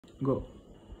Go.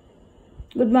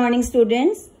 Good morning,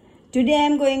 students. Today I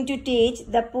am going to teach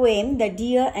the poem The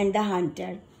Deer and the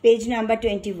Hunter, page number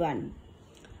 21.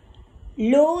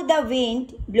 Lo, the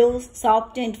wind blows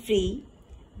soft and free,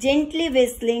 gently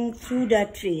whistling through the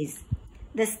trees.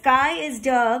 The sky is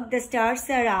dark, the stars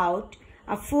are out,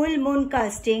 a full moon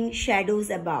casting shadows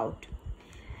about.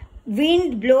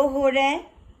 Wind blow हो रहा है,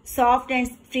 soft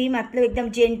and free मतलब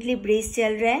एकदम gently breeze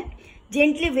चल रहा है.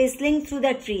 Gently whistling through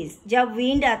the trees. जब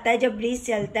wind आता है, जब breeze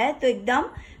चलता है तो एकदम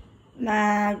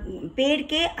पेड़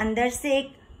के अंदर से एक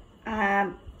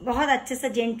बहुत अच्छे से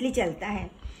gently चलता है.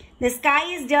 The sky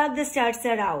is dark, the stars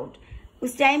are out.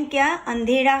 उस टाइम क्या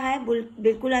अंधेरा है,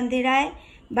 बिल्कुल अंधेरा है,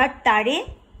 बट तारे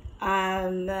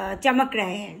चमक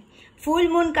रहे हैं. Full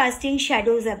moon casting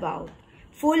shadows about.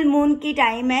 Full moon की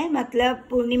टाइम है, मतलब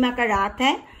पूर्णिमा का रात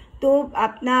है, तो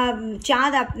अपना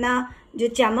चांद अपना जो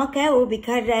चमक है वो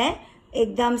बिखर रहा है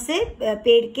एकदम से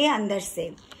पेड़ के अंदर से.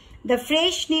 द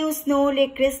फ्रेश न्यू स्नो ले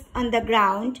crisp on the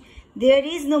ground, there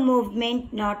is no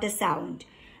movement not a sound.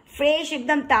 Fresh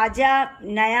एकदम ताजा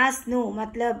नया स्नो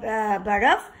मतलब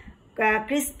बर्फ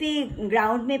क्रिस्पी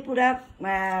ग्राउंड में पूरा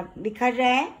बिखर रहा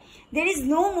है. There is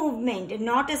no movement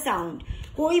not a sound,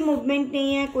 कोई मूवमेंट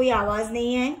नहीं है, कोई आवाज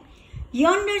नहीं है.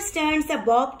 Yonder stands a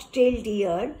bob-tailed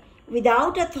deer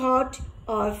without a thought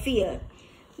or fear.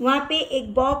 वहाँ पे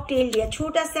एक bob-tailed deer,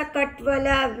 छोटा सा कट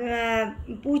वाला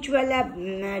पूंछ वाला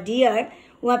डियर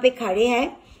वहाँ पे खड़े हैं.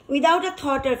 Without a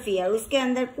thought or fear, उसके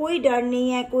अंदर कोई डर नहीं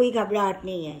है, कोई घबराहट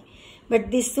नहीं है.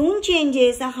 But this soon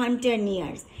changes a hunter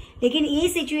nears. लेकिन ये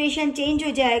सिचुएशन चेंज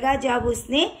हो जाएगा जब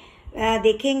उसने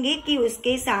देखेंगे कि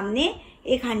उसके सामने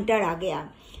एक हंटर आ गया.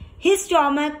 His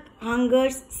stomach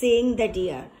hungers, saying the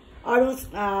deer. और उस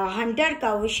हंटर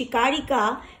का, वो शिकारी का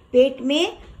पेट में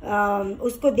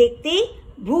उसको देखते ही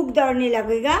भूख दौड़ने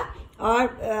लगेगा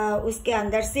और उसके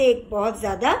अंदर से एक बहुत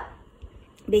ज्यादा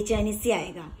बेचैनी सी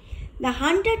आएगा. The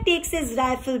Hunter takes his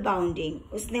rifle bounding.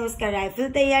 उसने उसका राइफल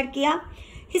तैयार किया.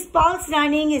 His pulse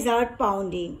running, his heart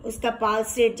pounding. उसका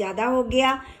पल्स रेट ज्यादा हो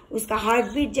गया, उसका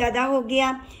हार्ट बीट ज्यादा हो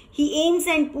गया. ही AIIMS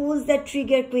and pulls the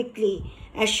trigger quickly.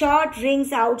 A shot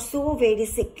rings out so very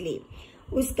सिकली.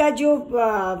 उसका जो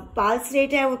पल्स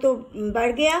रेट है वो तो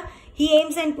बढ़ गया. ही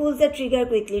AIIMS and pulls the trigger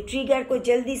quickly. Trigger को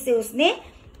जल्दी से उसने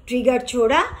ट्रिगर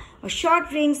छोड़ा और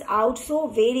shot rings out so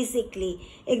very सिकली.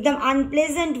 एकदम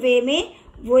अनप्लेजेंट वे में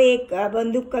वो एक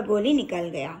बंदूक का गोली निकल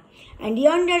गया. And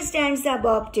you understands the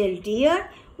Bob-tailed dear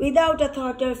without a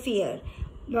thought और फियर.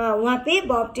 वहां पे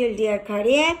बॉब-टेल्ड डियर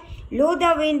खड़े हैं. लो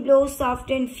the wind blows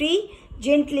soft and free,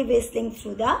 gently whistling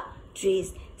through the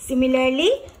trees. Similarly,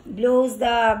 blows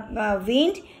the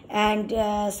wind and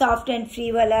soft and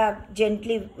free वाला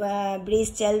gently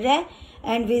breeze चल रहा है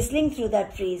and whistling through the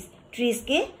trees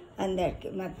के अंदर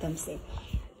के माध्यम से.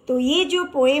 तो ये जो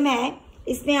पोएम है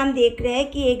इसमें हम देख रहे हैं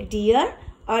कि एक डियर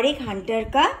और एक हंटर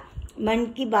का मन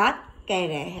की बात कह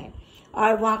रहे हैं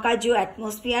और वहाँ का जो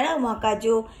एटमॉस्फेयर है, वहाँ का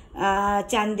जो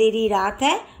चांदेरी रात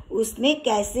है उसमें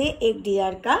कैसे एक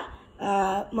डियर का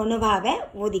मनोभाव है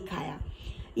वो दिखाया.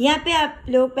 यहाँ पे आप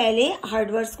लोग पहले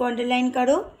हार्ड वर्ड्स को अंडरलाइन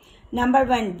करो. Number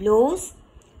 1 blows,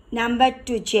 number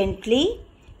 2 gently,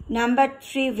 number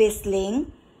 3 whistling,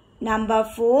 number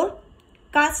 4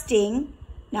 casting,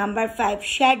 number 5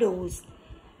 shadows,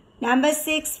 number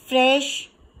 6 fresh,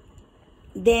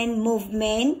 then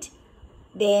movement,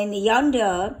 then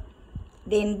yonder,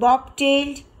 then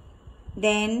bob-tailed,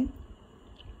 then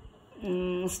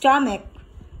stomach,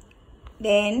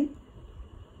 then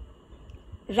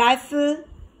rifle,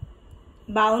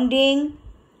 bounding,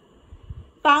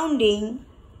 pounding,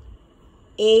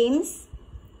 aims,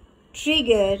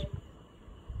 trigger,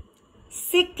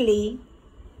 sickly,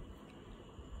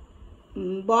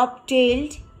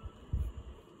 bob-tailed,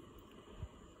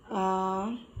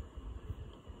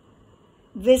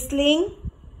 whistling,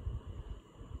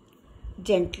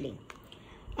 gently.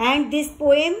 And this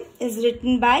poem is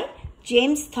written by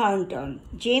James Thornton.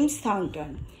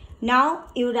 Now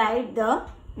you write the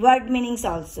word meanings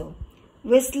also.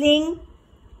 Whistling,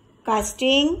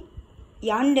 casting,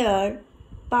 yonder,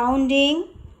 pounding,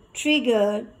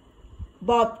 trigger,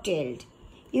 bob-tailed.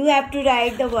 You have to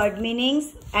write the word meanings.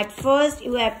 At first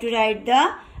you have to write the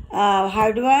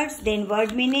hard words, then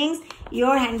word meanings.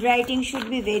 Your handwriting should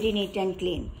be very neat and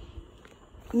clean.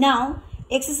 Now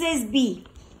exercise B.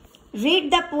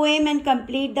 Read the poem and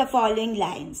complete the following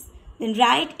lines. Then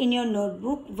write in your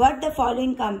notebook what the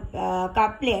following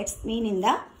couplets mean in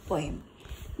the poem.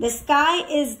 The sky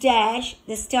is dash,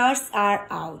 the stars are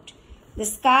out. The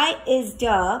sky is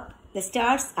dark, the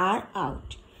stars are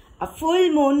out. A full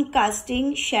moon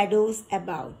casting shadows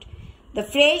about. The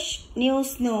fresh new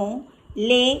snow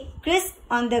lay crisp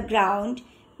on the ground,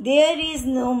 There is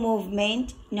no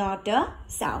movement, not a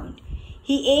sound.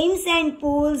 He aims and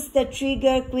pulls the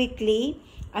trigger quickly.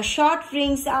 A shot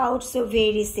rings out so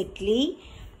very sickly.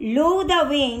 Lo, the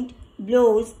wind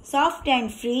blows soft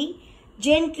and free,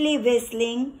 gently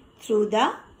whistling through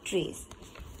the trees.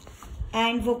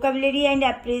 And vocabulary and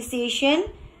appreciation.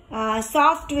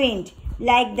 Soft wind,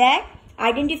 like that.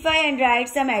 Identify and write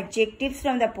some adjectives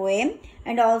from the poem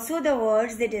and also the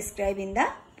words they describe in the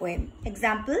poem.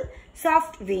 Example,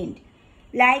 soft wind.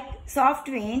 Like soft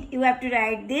wind, you have to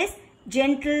write this: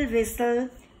 gentle whistle,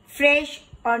 fresh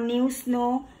or new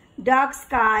snow, dark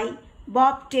sky,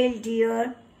 bobtail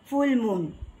deer, full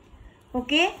moon.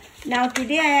 Okay, now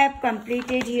today I have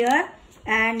completed here,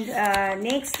 and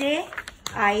next day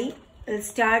I will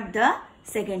start the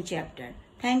second chapter.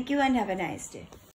 Thank you and have a nice day.